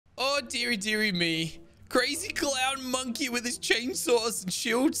Oh, dearie, dearie me. Crazy clown monkey with his chainsaws and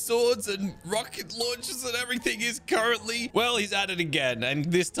shield swords and rocket launchers and everything is currently, well, he's at it again. And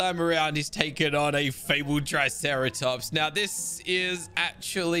this time around, he's taken on a fabled Triceratops. Now, this is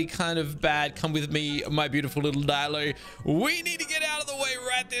actually kind of bad. Come with me, my beautiful little Dilo. We need to get out of the way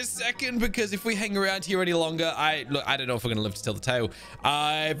right this second, because if we hang around here any longer, I don't know if we're going to live to tell the tale.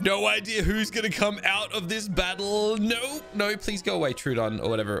 I have no idea who's going to come out of this battle. No, please go away, Trudon, or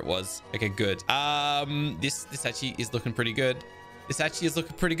whatever it was. Okay, good. This actually is looking pretty good.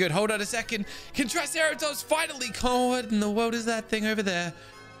 Hold on a second. Can Triceratops finally come? What in the world is that thing over there?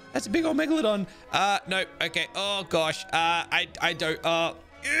 That's a big old megalodon. No. Okay. Oh gosh. I don't. No.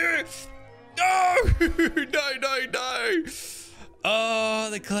 No. Oh,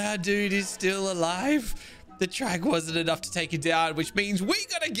 the cloud dude is still alive. The track wasn't enough to take it down, which means we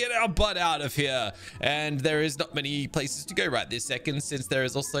gotta get our butt out of here. And there is not many places to go right this second, since there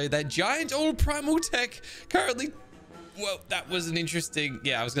is also that giant old primal tech currently. Well, that was an interesting.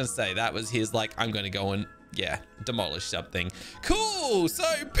 Yeah, I was gonna say that was his, like, I'm gonna go and, yeah, demolish something. Cool. So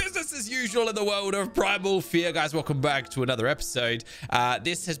business as usual in the world of primal fear, guys. Welcome back to another episode.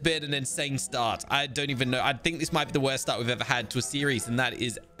 This has been an insane start. I don't even know. I think this might be the worst start we've ever had to a series, and that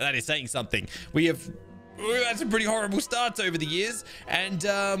is saying something. We've had some pretty horrible starts over the years, and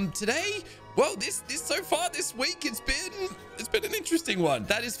today, well, this so far this week, it's been an interesting one,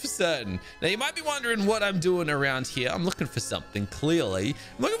 that is for certain. Now you might be wondering what I'm doing around here. I'm looking for something. Clearly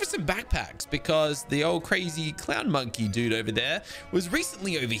I'm looking for some backpacks, because the old crazy clown monkey dude over there was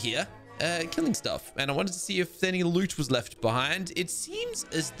recently over here killing stuff, and I wanted to see if any loot was left behind. It seems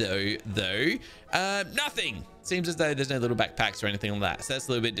as though nothing. Seems as though there's no little backpacks or anything like that, so that's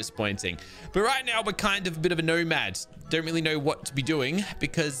a little bit disappointing. But right now we're kind of a bit of a nomad. Don't really know what to be doing,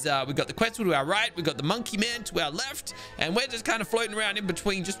 because we've got the Quetzal to our right, we've got the monkey man to our left, and we're just kind of floating around in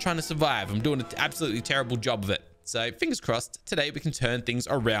between, just trying to survive. I'm doing an absolutely terrible job of it. So fingers crossed, today we can turn things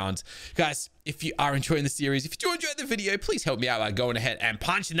around. Guys, if you are enjoying the series, if you do enjoy the video, please help me out by going ahead and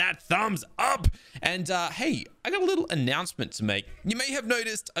punching that thumbs up. And hey, I got a little announcement to make. You may have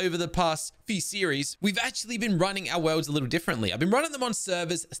noticed over the past few series, we've actually been running our worlds a little differently. I've been running them on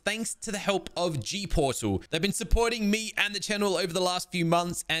servers thanks to the help of G-Portal. They've been supporting me and the channel over the last few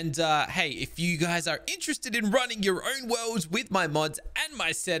months. And hey, if you guys are interested in running your own worlds with my mods and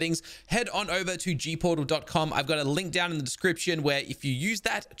my settings, head on over to gportal.com. I've got a link down in the description where if you use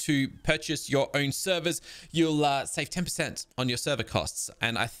that to purchase your own servers, you'll save 10% on your server costs.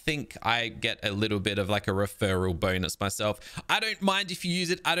 And I think I get a little bit of like a referral bonus myself. I don't mind if you use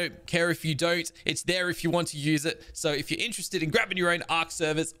it. I don't care if you don't. It's there if you want to use it. So if you're interested in grabbing your own ARK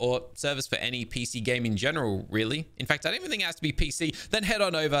servers, or servers for any PC game in general, really. In fact, I don't even think it has to be PC. Then head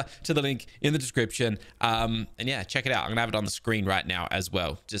on over to the link in the description. And yeah, check it out. I'm gonna have it on the screen right now as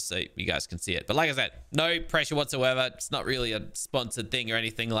well, just so you guys can see it. But like I said, no pressure whatsoever. It's not really a sponsored thing or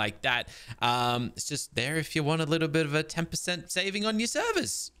anything like that. It's just there if you want a little bit of a 10% saving on your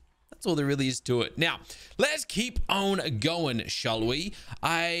servers. That's all there really is to it. Now, let's keep on going, shall we?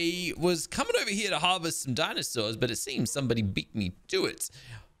 I was coming over here to harvest some dinosaurs, but it seems somebody beat me to it.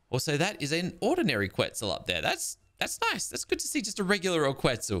 Also, that is an ordinary Quetzal up there. That's nice. That's good to see, just a regular old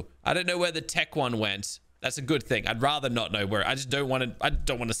Quetzal. I don't know where the tech one went. That's a good thing. I'd rather not know where. I don't want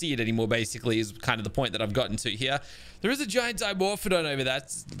to see it anymore, basically, is kind of the point that I've gotten to here. There is a giant Dimorphodon over there.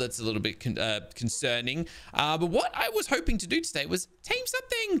 That's a little bit concerning. But what I was hoping to do today was tame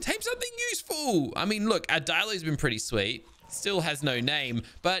something useful. I mean, look, our Dilo's been pretty sweet. Still has no name,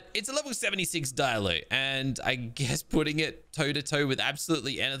 but it's a level 76 Dilo. And I guess putting it toe-to-toe with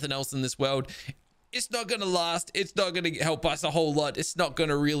absolutely anything else in this world, it's not going to last. It's not going to help us a whole lot. It's not going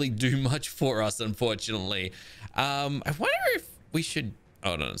to really do much for us, unfortunately. I wonder if we should...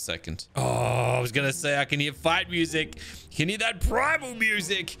 Hold on a second. Oh, I was going to say I can hear fight music. You can hear that primal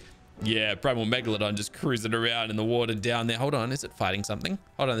music. Yeah, primal megalodon just cruising around in the water down there. Hold on. Is it fighting something?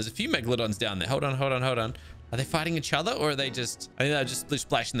 Hold on. There's a few megalodons down there. Hold on. Are they fighting each other, or are they just... I think they're just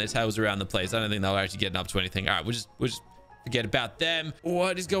splashing their tails around the place. I don't think they're actually getting up to anything. All right, we'll just forget about them.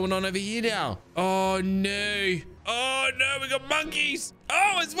 What is going on over here now? Oh no, we got monkeys.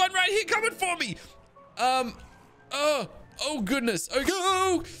 Oh, there's one right here coming for me. Oh goodness.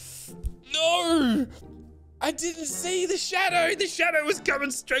 Oh no, I didn't see the shadow. The shadow was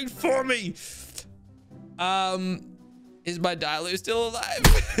coming straight for me. Is my Dilo still alive?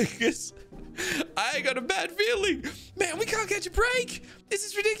 Because I got a bad feeling. Man, we can't catch a break. This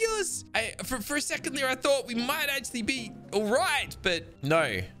is ridiculous. For a second there, I thought we might actually be all right, but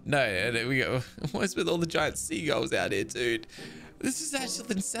no. We go. What's with all the giant seagulls out here, dude? This is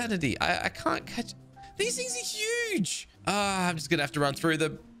actual insanity. I can't catch. These things are huge. I'm just gonna have to run through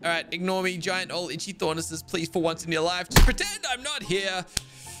them. All right, ignore me, giant old itchy thornuses. Please, for once in your life, just pretend I'm not here.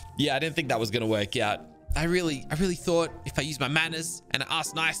 Yeah, I didn't think that was gonna work out. I really thought if I use my manners and I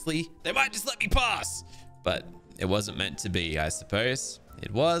ask nicely, they might just let me pass. But it wasn't meant to be, I suppose.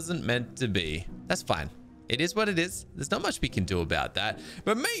 It wasn't meant to be. That's fine. It is what it is. There's not much we can do about that.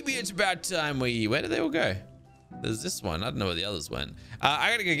 But maybe it's about time we... Where did they all go? There's this one. I don't know where the others went.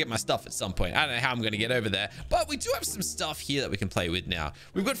 I gotta go get my stuff at some point. I don't know how I'm gonna get over there, but we do have some stuff here that we can play with now.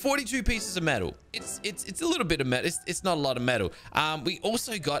 We've got 42 pieces of metal. It's a little bit of metal. It's not a lot of metal. We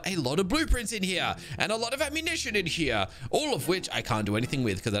also got a lot of blueprints in here and a lot of ammunition in here, all of which I can't do anything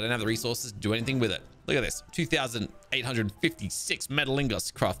with because I don't have the resources to do anything with it. Look at this, 2,856 metal ingots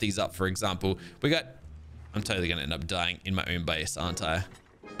to craft these up, for example. I'm totally gonna end up dying in my own base, aren't I?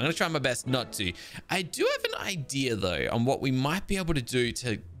 I'm gonna try my best not to. I do have an idea though on what we might be able to do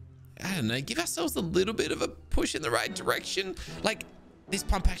to, I don't know, give ourselves a little bit of a push in the right direction. Like this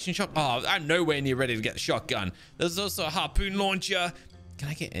pump action shot. Oh, I'm nowhere near ready to get the shotgun. There's also a harpoon launcher. Can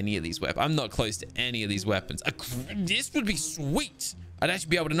I get any of these weapons? I'm not close to any of these weapons. This would be sweet. I'd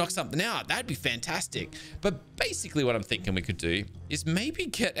actually be able to knock something out. That'd be fantastic. But basically what I'm thinking we could do is maybe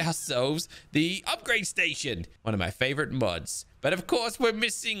get ourselves the upgrade station. One of my favorite mods. But of course, we're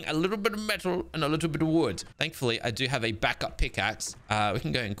missing a little bit of metal and a little bit of wood. Thankfully, I do have a backup pickaxe. We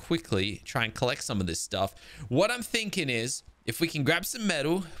can go and quickly try and collect some of this stuff. What I'm thinking is, if we can grab some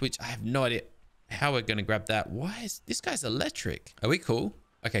metal, which I have no idea how we're going to grab that. Why is this guy's electric? Are we cool?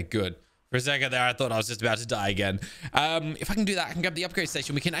 Okay, good. For a second there, I thought I was just about to die again. If I can do that, I can grab the upgrade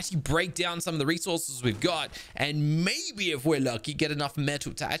station. We can actually break down some of the resources we've got. And maybe, if we're lucky, get enough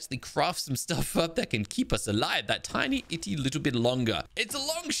metal to actually craft some stuff up that can keep us alive that tiny, itty little bit longer. It's a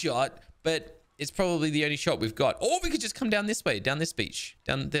long shot, but it's probably the only shot we've got. Or we could just come down this way, down this beach,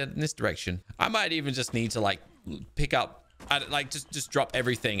 down in this direction. I might even just need to, like, pick up, just drop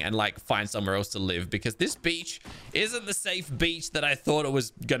everything and like find somewhere else to live, because this beach isn't the safe beach that I thought it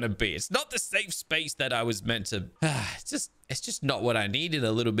was gonna be. It's not the safe space that I was meant to. It's just not what I need in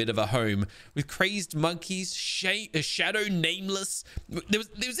a little bit of a home with crazed monkeys, a shadow nameless. There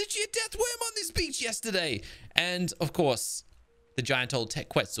was actually a death worm on this beach yesterday, and of course the giant old tech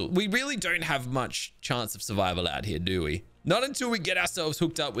quetzal. We really don't have much chance of survival out here, do we? Not until we get ourselves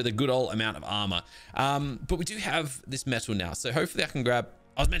hooked up with a good old amount of armor. But we do have this metal now, so hopefully I can grab...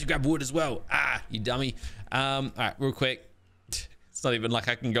 I was meant to grab wood as well. Ah, you dummy. All right, real quick. It's not even like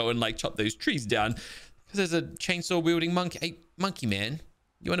I can go and like chop those trees down, because there's a chainsaw wielding monkey. Hey, monkey man,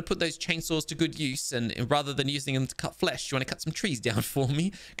 you want to put those chainsaws to good use, and rather than using them to cut flesh, you want to cut some trees down for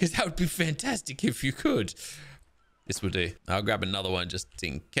me? Because that would be fantastic if you could. This will do. I'll grab another one just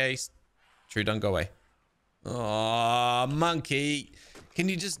in case. Tree, don't go away. Oh, monkey. Can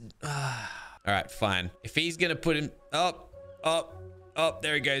you just... All right, fine. If he's going to put him... Up.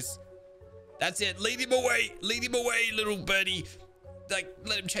 There he goes. That's it. Lead him away. Lead him away, little birdie. Like,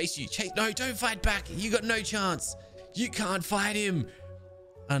 let him chase you. No, don't fight back. You got no chance. You can't fight him.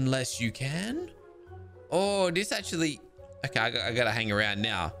 Unless you can. Oh, this actually... Okay, I got to hang around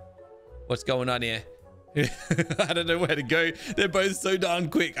now. What's going on here? I don't know where to go. They're both so darn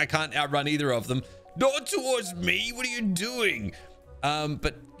quick. I can't outrun either of them. Not towards me. What are you doing?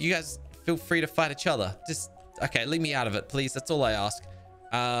 But you guys feel free to fight each other. Just, okay, leave me out of it, please. That's all I ask.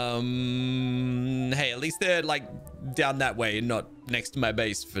 Hey, at least they're like down that way and not next to my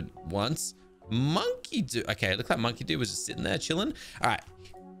base for once. Monkey dude. Okay, it looks like Monkey dude was just sitting there chilling. All right.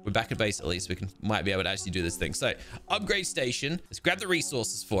 We're back at base at least. We might be able to actually do this thing. So, upgrade station. Let's grab the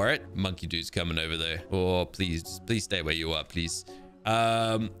resources for it. Monkey dude's coming over there. Oh, please stay where you are, please.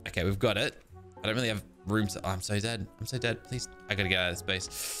 Okay, we've got it. I don't really have room to... Oh, I'm so dead. I'm so dead. Please, I gotta get out of this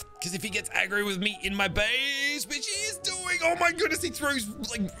base. Because if he gets aggro with me in my base, which he is doing... Oh my goodness, he throws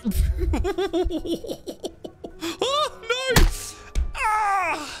like... Oh, no!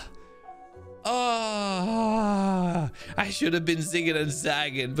 Ah! Oh, I should have been zigging and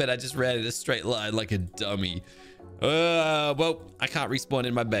zagging, but I just ran in a straight line like a dummy. Well, I can't respawn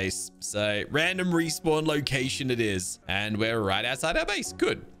in my base, so random respawn location it is. And we're right outside our base.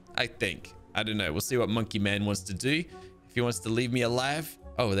 Good, I think. I don't know. We'll see what Monkey Man wants to do. If he wants to leave me alive.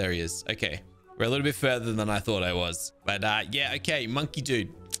 Oh, there he is. Okay. We're a little bit further than I thought I was. But yeah, okay. Monkey dude.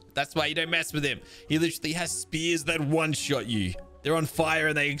 That's why you don't mess with him. He literally has spears that one-shot you. They're on fire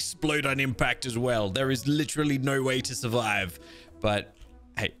and they explode on impact as well. There is literally no way to survive. But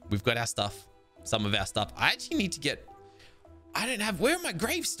hey, we've got our stuff. Some of our stuff. I actually need to get... I don't have... Where are my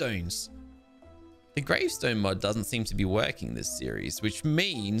gravestones? The gravestone mod doesn't seem to be working this series, which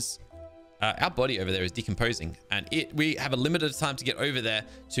means our body over there is decomposing, and we have a limited time to get over there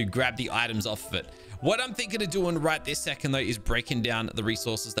to grab the items off of it. What I'm thinking of doing right this second, though, is breaking down the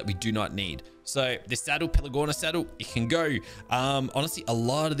resources that we do not need. So this saddle, Pelagorna saddle, it can go. Honestly, a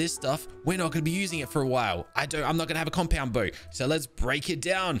lot of this stuff, we're not going to be using it for a while. I'm not going to have a compound bow. So let's break it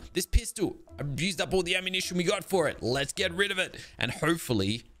down. This pistol, I've used up all the ammunition we got for it. Let's get rid of it. And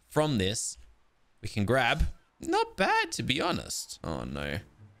hopefully from this, we can grab. Not bad, to be honest. Oh, no.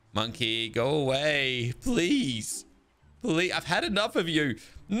 Monkey, go away. Please. Please. I've had enough of you.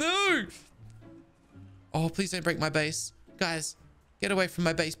 No. Oh, please don't break my base. Guys, get away from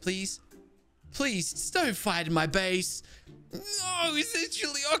my base, please. Please, just don't fight in my base. No, he's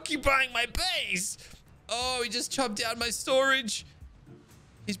literally occupying my base. Oh, he just chopped down my storage.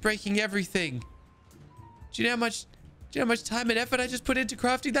 He's breaking everything. Do you know how much time and effort I just put into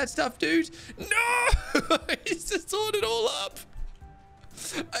crafting that stuff, dude? No! He's just torn it all up.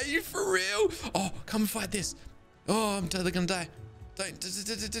 Are you for real? Oh, come and fight this. Oh, I'm totally gonna die. Don't.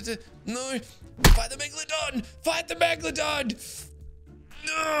 No. Fight the Megalodon. Fight the Megalodon.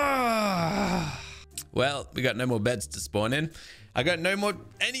 No. Well, we got no more beds to spawn in. I got no more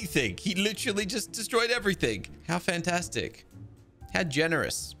anything. He literally just destroyed everything. How fantastic. How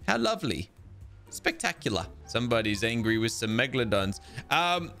generous. How lovely. Spectacular. Somebody's angry with some megalodons.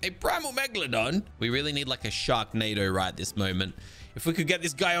 A primal megalodon. We really need like a Sharknado right this moment. If we could get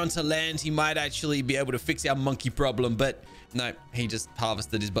this guy onto land, he might actually be able to fix our monkey problem. But no, he just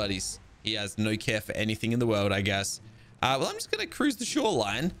harvested his buddies. He has no care for anything in the world, I guess. Well, I'm just going to cruise the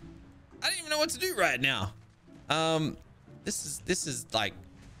shoreline. I don't even know what to do right now. This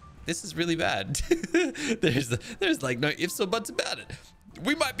is really bad. There's like no ifs or buts about it.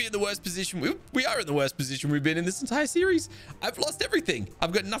 We might be in the worst position. We are in the worst position we've been in this entire series. I've lost everything.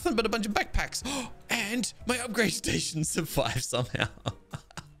 I've got nothing but a bunch of backpacks. And my upgrade station survived somehow.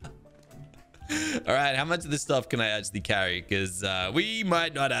 All right, how much of this stuff can I actually carry? Because we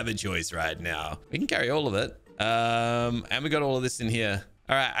might not have a choice right now. We can carry all of it. And we got all of this in here.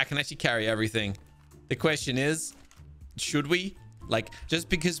 All right, I can actually carry everything. The question is, should we? Like, just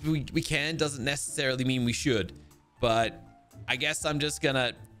because we can doesn't necessarily mean we should. But I guess I'm just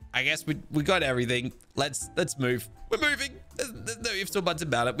gonna, I guess we got everything. Let's move. We're moving. There's no ifs or buts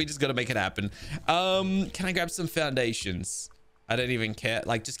about it. We just got to make it happen. Can I grab some foundations? I don't even care.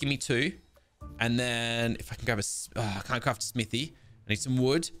 Like, just give me 2. And then if I can grab I can't craft a smithy. I need some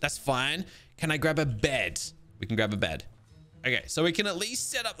wood. That's fine. Can I grab a bed? We can grab a bed. Okay, so we can at least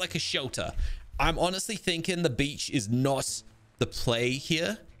set up like a shelter. I'm honestly thinking the beach is not the play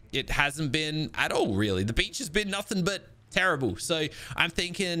here. It hasn't been at all, really. The beach has been nothing but terrible. So I'm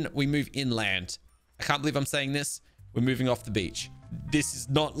thinking we move inland. I can't believe I'm saying this. We're moving off the beach. This is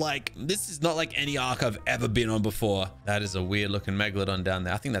not like any arc I've ever been on before. That is a weird looking megalodon down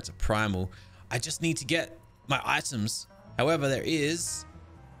there. I think that's a primal. I just need to get my items. However, there is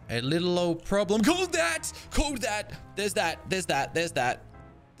a little old problem. Called that. There's that.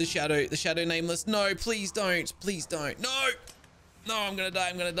 The shadow nameless. No, please don't. Please don't. No, I'm gonna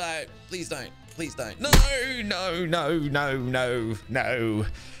die. Please don't. No.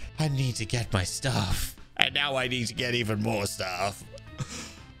 I need to get my stuff. And now I need to get even more stuff.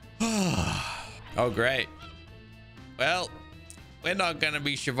 Oh, great. Well, we're not going to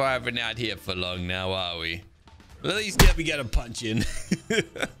be surviving out here for long now, are we? Well, at least let me get a punch in.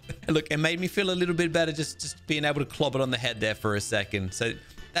 Look, it made me feel a little bit better just being able to clobber it on the head there for a second. So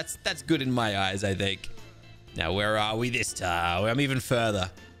that's good in my eyes, I think. Now, where are we this time? I'm even further.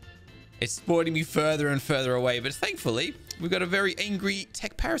 It's spawning me further and further away. But thankfully, we've got a very angry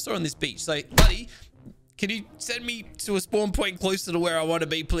tech parasaur on this beach. So, buddy, can you send me to a spawn point closer to where I want to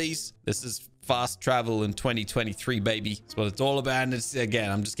be, please? This is fast travel in 2023, baby. That's what it's all about. And it's, again,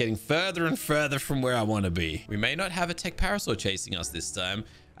 I'm just getting further and further from where I want to be. We may not have a tech parasaur chasing us this time.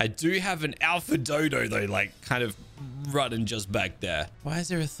 I do have an alpha dodo, though, like, kind of running just back there. Why is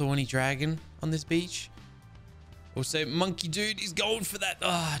there a thorny dragon on this beach? Also, monkey dude is going for that. Oh,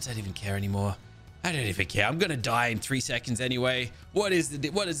 I don't even care anymore. I don't even care. I'm going to die in 3 seconds anyway. What does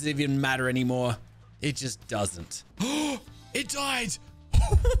it even matter anymore? It just doesn't. It died.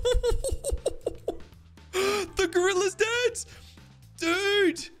 The gorilla's dead.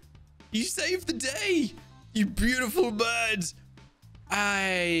 Dude, you saved the day. You beautiful bird.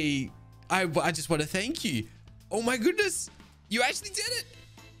 I just want to thank you. Oh my goodness. You actually did it.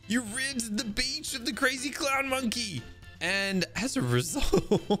 You rid the beach of the crazy clown monkey. And as a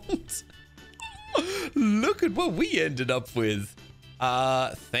result, look at what we ended up with.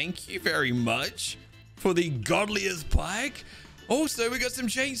 Thank you very much for the godliest pike. Also, we got some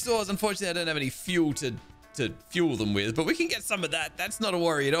chainsaws. Unfortunately, I don't have any fuel to to fuel them with, but we can get some of that. That's not a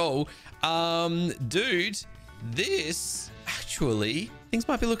worry at all. Dude, this actually, things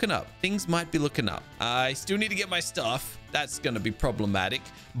might be looking up. Things might be looking up. I still need to get my stuff. That's going to be problematic,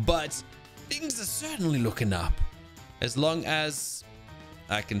 but things are certainly looking up. As long as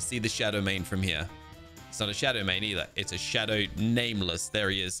I can see the shadow main from here. It's not a shadow main either. It's a shadow nameless. There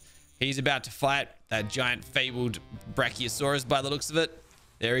he is. He's about to fight that giant fabled brachiosaurus by the looks of it.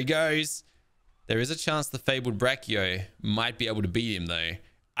 There he goes. There is a chance the fabled brachio might be able to beat him though.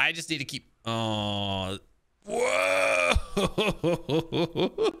 I just need to keep... Oh... Whoa!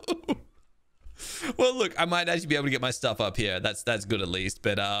 Well, look, I might actually be able to get my stuff up here. That's good at least.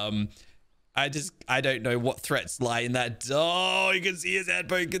 But I don't know what threats lie in that. Oh, you can see his head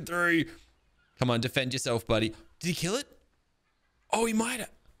poking through. Come on, defend yourself, buddy. Did he kill it? Oh, he might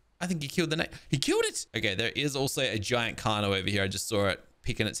have. I think he killed the neck. He killed it. Okay, there is also a giant Carno over here. I just saw it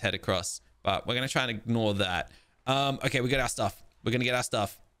picking its head across, but we're going to try and ignore that. Okay, we got our stuff. We're going to get our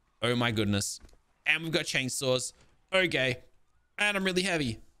stuff. Oh my goodness. And we've got chainsaws. Okay. And I'm really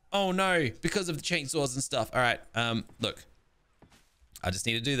heavy. Oh no, because of the chainsaws and stuff. All right. Look, I just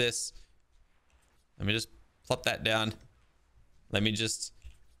need to do this. Let me just plop that down. Let me just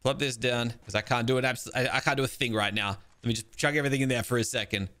plop this down because I can't do it. I can't do a thing right now. Let me just chug everything in there for a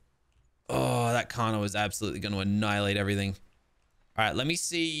second. Oh, that Carno is absolutely going to annihilate everything. All right, let me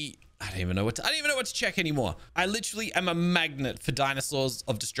see. I don't even know what to check anymore. I literally am a magnet for dinosaurs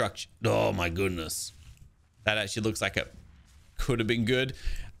of destruction. Oh my goodness. That actually looks like it could have been good.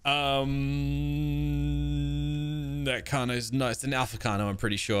 That Carno is nice. It's an alpha Carno, I'm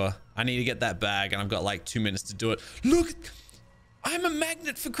pretty sure. I need to get that bag and I've got like 2 minutes to do it. Look, I'm a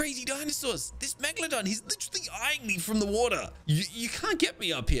magnet for crazy dinosaurs. This Megalodon, he's literally eyeing me from the water. You can't get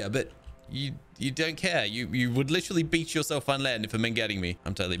me up here, but you don't care. You would literally beat yourself on land if I'm getting me.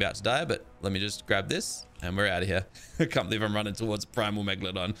 I'm totally about to die, but let me just grab this and we're out of here. I can't believe I'm running towards primal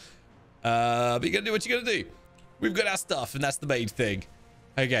Megalodon. But you gotta do what you gotta do. We've got our stuff and that's the main thing.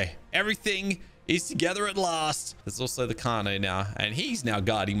 Okay, everything is together at last. There's also the Carno now, and he's now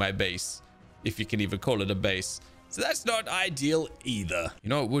guarding my base, if you can even call it a base. So that's not ideal either. You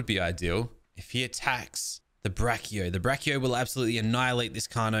know what would be ideal? If he attacks the Brachio. The Brachio will absolutely annihilate this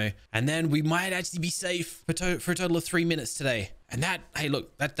Carno, and then we might actually be safe for a total of 3 minutes today. And that, hey,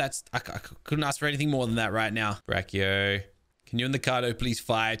 look, I couldn't ask for anything more than that right now. Brachio, can you and the Carno please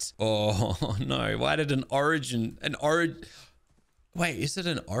fight? Oh no, why did wait, is it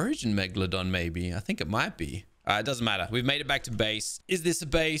an origin Megalodon maybe? I think it might be. It doesn't matter. We've made it back to base. Is this a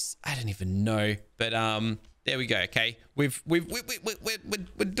base? I don't even know. But there we go. Okay, we're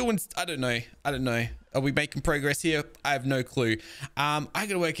doing. I don't know. Are we making progress here? I have no clue. I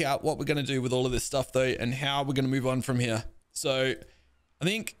gotta work out what we're gonna do with all of this stuff though, and how we're gonna move on from here. So I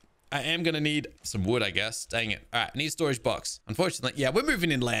think I am gonna need some wood, I guess. Dang it. All right, I need a storage box. Unfortunately, yeah, we're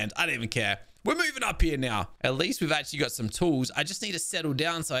moving inland. I don't even care. We're moving up here now. At least we've actually got some tools. I just need to settle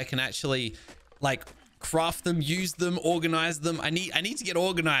down so I can actually like craft them, use them, organize them. I need to get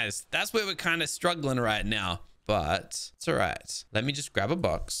organized. That's where we're kind of struggling right now, but it's all right. Let me just grab a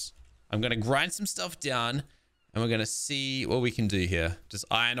box. I'm going to grind some stuff down and we're going to see what we can do here. Just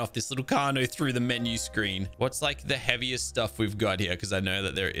iron off this little Carno through the menu screen. What's like the heaviest stuff we've got here? Because I know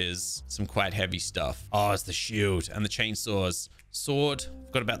that there is some quite heavy stuff. Oh, it's the shield and the chainsaws. Sword.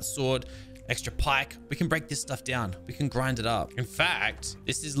 Forgot about the sword. Extra pike. We can break this stuff down. We can grind it up. In fact,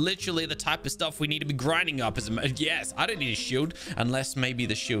 this is literally the type of stuff we need to be grinding up as a... Yes, I don't need a shield unless maybe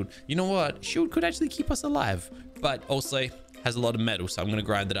the shield. You know what? Shield could actually keep us alive, but also has a lot of metal, so I'm going to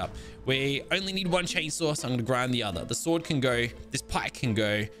grind it up. We only need one chainsaw, so I'm going to grind the other. The sword can go. This pike can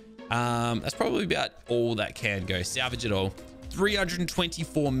go. That's probably about all that can go. Salvage it all.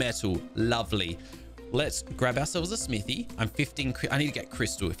 324 metal. Lovely. Let's grab ourselves a smithy. I'm 15. I need to get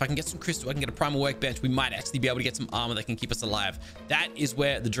crystal. If I can get some crystal, I can get a primal workbench. We might actually be able to get some armor that can keep us alive. That is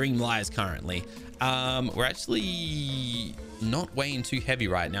where the dream lies currently. We're actually not weighing too heavy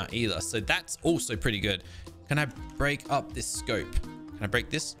right now either. So that's also pretty good. Can I break up this scope? Can I break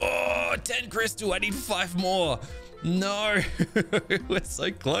this? Oh, 10 crystal. I need 5 more. No, we're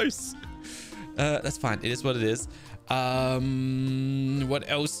so close. That's fine. It is what it is. What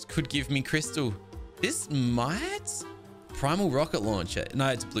else could give me crystal? This might... Primal rocket launcher. No,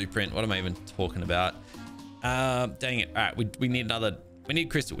 it's a blueprint. What am I even talking about? Dang it. All right, we need another... We need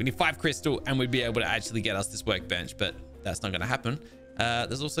crystal. We need 5 crystal, and we'd be able to actually get us this workbench, but that's not going to happen.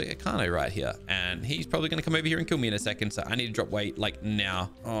 There's also a Carno right here, and he's probably going to come over here and kill me in a second, so I need to drop weight, like, now.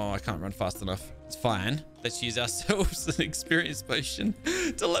 Oh, I can't run fast enough. It's fine. Let's use ourselves an experience potion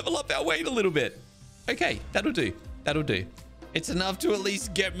to level up our weight a little bit. Okay, that'll do. That'll do. It's enough to at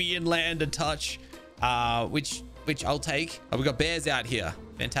least get me inland a touch. which I'll take. Oh, we got bears out here.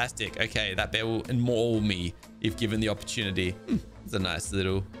 Fantastic. Okay, that bear will maul me if given the opportunity. It's a nice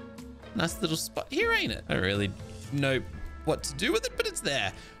little spot here, ain't it? I don't really know what to do with it, but it's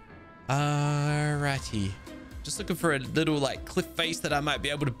there. Alrighty. Just looking for a little like cliff face that I might be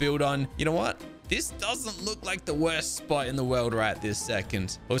able to build on. You know what? This doesn't look like the worst spot in the world right this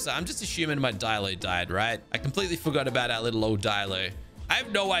second. Also, I'm just assuming my Dilo died, right? I completely forgot about our little old Dilo. I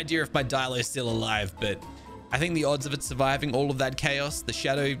have no idea if my Dilo is still alive, but I think the odds of it surviving all of that chaos, the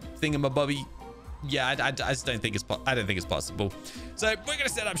shadow thingamabobby, yeah, I just don't think it's possible. So we're gonna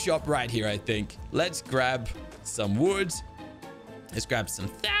set up shop right here, I think. Let's grab some wood. Let's grab some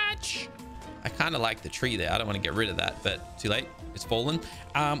thatch. I kind of like the tree there. I don't want to get rid of that, but too late. It's fallen.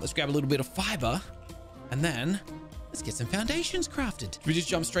 Let's grab a little bit of fiber, and then let's get some foundations crafted. Should we just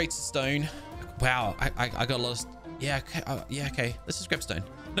jump straight to stone? Wow, I got a lot of... Yeah, okay. Yeah, okay. Let's just grab stone.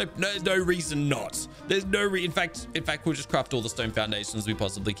 No, there's no reason not. There's no in fact, we'll just craft all the stone foundations we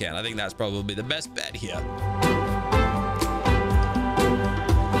possibly can. I think that's probably the best bet here.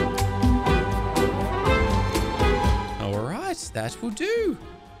 All right, that will do.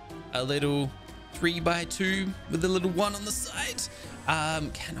 A little 3x2 with a little 1 on the side.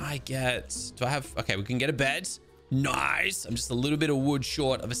 Can I get... Do I have... Okay, we can get a bed. Nice. I'm just a little bit of wood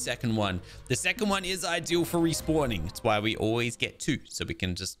short of a second one. The second one is ideal for respawning. It's why we always get 2, so we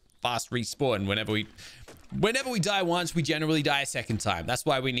can just fast respawn whenever we die once, we generally die a second time. That's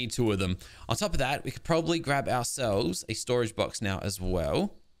why we need 2 of them. On top of that, we could probably grab ourselves a storage box now as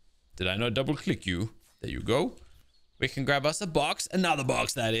well. Did I not double click you? There you go. We can grab us a box, another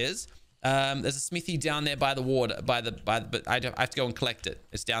box that is. There's a smithy down there by the water, but I have to go and collect it.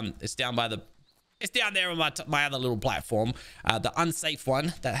 It's down there on my other little platform, the unsafe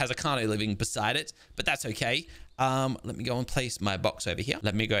one that has a Kano living beside it, but that's okay. Let me go and place my box over here.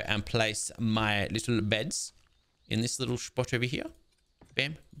 Let me go and place my little beds in this little spot over here.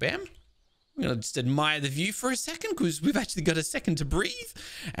 Bam, bam. I'm gonna just admire the view for a second because we've actually got a second to breathe.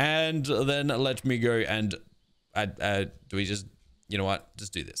 And then let me go and do we just, you know what?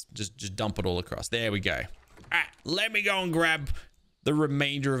 Just do this. Just dump it all across. There we go. All right, let me go and grab the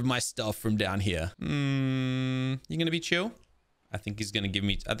remainder of my stuff from down here. You gonna be chill? I think he's gonna give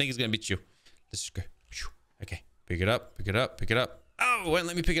me... I think he's gonna be chill. Let's just go. Okay, pick it up, pick it up, pick it up. Oh, won't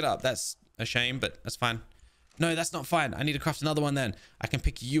let me pick it up. That's a shame, but that's fine. No, that's not fine. I need to craft another one then. I can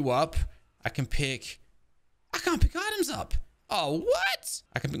pick you up. I can't pick items up. Oh, what?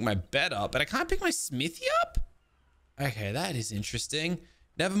 I can pick my bed up, but I can't pick my smithy up? Okay, that is interesting.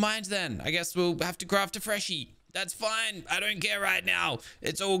 Never mind then. I guess we'll have to craft a freshie. That's fine. I don't care right now.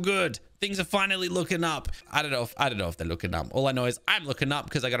 It's all good. Things are finally looking up. I don't know if they're looking up. All I know is I'm looking up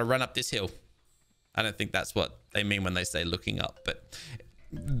because I got to run up this hill. I don't think that's what they mean when they say looking up, but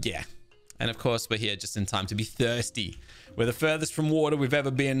yeah. And of course, we're here just in time to be thirsty. We're the furthest from water we've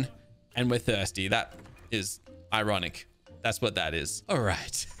ever been, and we're thirsty. That is ironic. That's what that is. All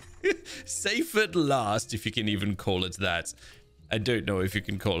right. Safe at last, if you can even call it that. I don't know if you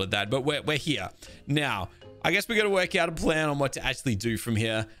can call it that, but we're here. Now, I guess we got to work out a plan on what to actually do from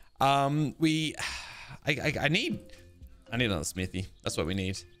here. I need another smithy. That's what we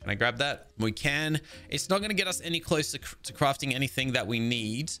need. Can I grab that? We can. It's not going to get us any closer to crafting anything that we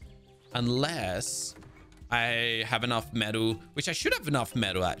need unless I have enough metal, which I should have enough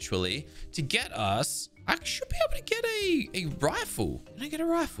metal actually, to get us... I should be able to get a rifle. Can I get a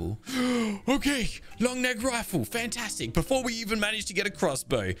rifle? Okay, long neck rifle. Fantastic. Before we even manage to get a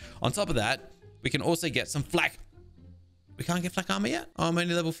crossbow. On top of that, we can also get some flak. We can't get flak armor yet? Oh, I'm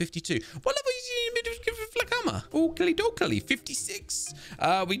only level 52. What level do you need me to get flak armor? Oakley dokely, 56.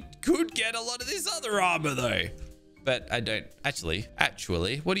 We could get a lot of this other armor though. But I don't. Actually,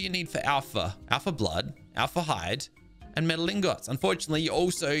 what do you need for alpha? Alpha blood, alpha hide, and metal ingots. Unfortunately, you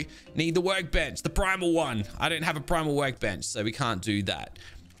also need the workbench, the primal one. I don't have a primal workbench, so we can't do that.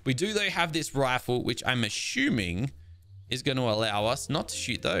 We do, though, have this rifle, which I'm assuming is going to allow us not to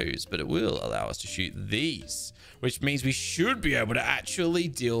shoot those, but it will allow us to shoot these, which means we should be able to actually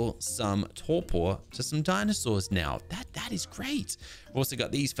deal some torpor to some dinosaurs now. That is great. We've also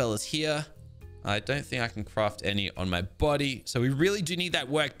got these fellas here. I don't think I can craft any on my body, so we really do need that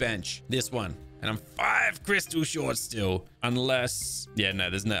workbench. This one. And I'm 5 crystal short still. Unless... Yeah, no,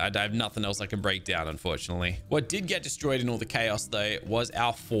 I have nothing else I can break down, unfortunately. What did get destroyed in all the chaos, though, was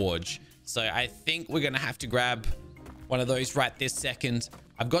our forge. So I think we're going to have to grab one of those right this second.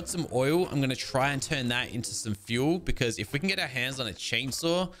 I've got some oil. I'm going to try and turn that into some fuel. Because if we can get our hands on a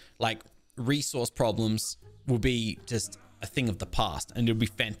chainsaw, like, resource problems will be just a thing of the past, and it'll be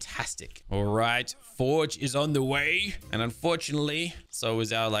fantastic. All right, forge is on the way, and unfortunately, so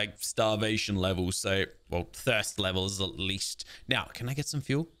is our like starvation level. So, well, thirst levels at least. Now, can I get some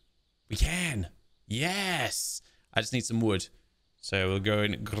fuel? We can. Yes. I just need some wood. So we'll go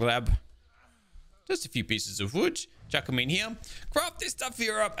and grab just a few pieces of wood, chuck them in here, craft this stuff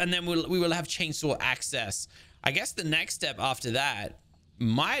here up, and then we will have chainsaw access. I guess the next step after that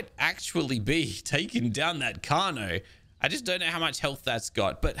might actually be taking down that Carno. I just don't know how much health that's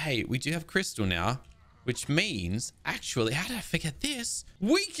got, but hey, we do have crystal now, which means actually, how did I forget this?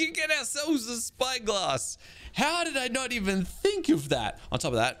 We can get ourselves a spyglass. How did I not even think of that? On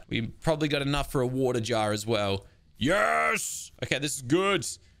top of that, we probably got enough for a water jar as well. Yes. Okay, this is good.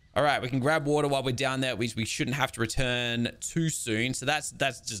 All right, we can grab water while we're down there. We shouldn't have to return too soon. So that's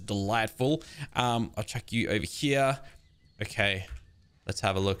just delightful. I'll chuck you over here. Okay, let's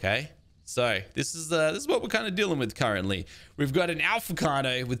have a look, eh? So this is what we're kind of dealing with currently. We've got an alpha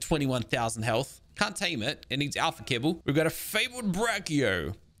Carno with 21,000 health. Can't tame it. It needs alpha kibble. We've got a fabled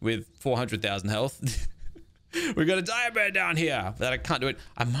brachio with 400,000 health. We've got a diabear down here that I can't do it.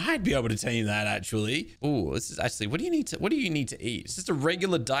 I might be able to tame that actually. Oh, this is actually, what do you need to eat? It's just a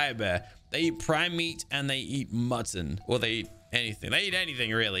regular diabear. They eat prime meat and they eat mutton, or they eat anything. They eat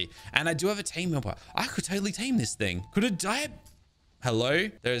anything really. And I do have a tame helper. I could totally tame this thing. Could a Hello?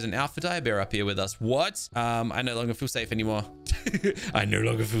 There's an alpha diabear up here with us. What? I no longer feel safe anymore. I no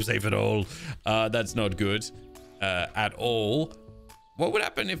longer feel safe at all. That's not good at all. What would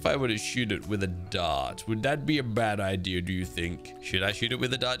happen if I were to shoot it with a dart? Would that be a bad idea, do you think? Should I shoot it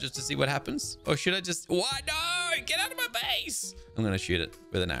with a dart just to see what happens? Or should I just... What? No! Get out of my base! I'm going to shoot it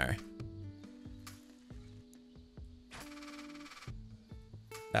with an arrow.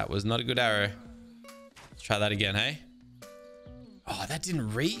 That was not a good arrow. Let's try that again, hey? Oh, that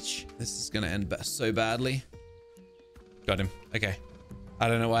didn't reach. This is going to end so badly. Got him. Okay. I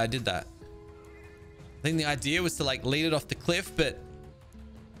don't know why I did that. I think the idea was to like lead it off the cliff, but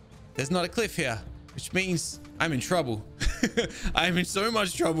there's not a cliff here, which means I'm in trouble. I'm in so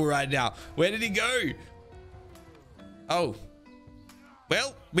much trouble right now. Where did he go? Oh,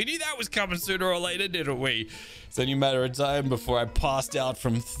 well, we knew that was coming sooner or later, didn't we? It's only a matter of time before I passed out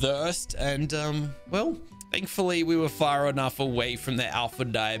from thirst. And, well, thankfully we were far enough away from the alpha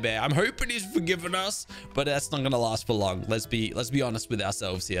diabear. I'm hoping he's forgiven us, but that's not going to last for long. Let's be honest with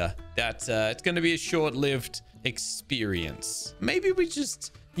ourselves here. That it's going to be a short-lived experience. Maybe we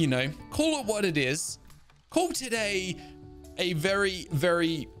just, you know, call it what it is. Call today a very,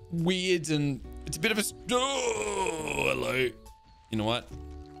 very weird, and it's a bit of a... Oh, hello. You know what?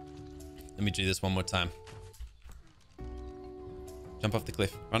 Let me do this one more time. Jump off the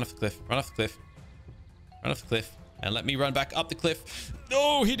cliff. Run off the cliff. Run off the cliff. Run off the cliff. And let me run back up the cliff.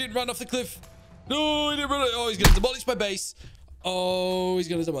 No, he didn't run off the cliff. No, he didn't run. Oh, he's going to demolish my base. Oh, he's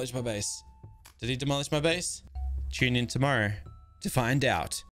going to demolish my base. Did he demolish my base? Tune in tomorrow to find out.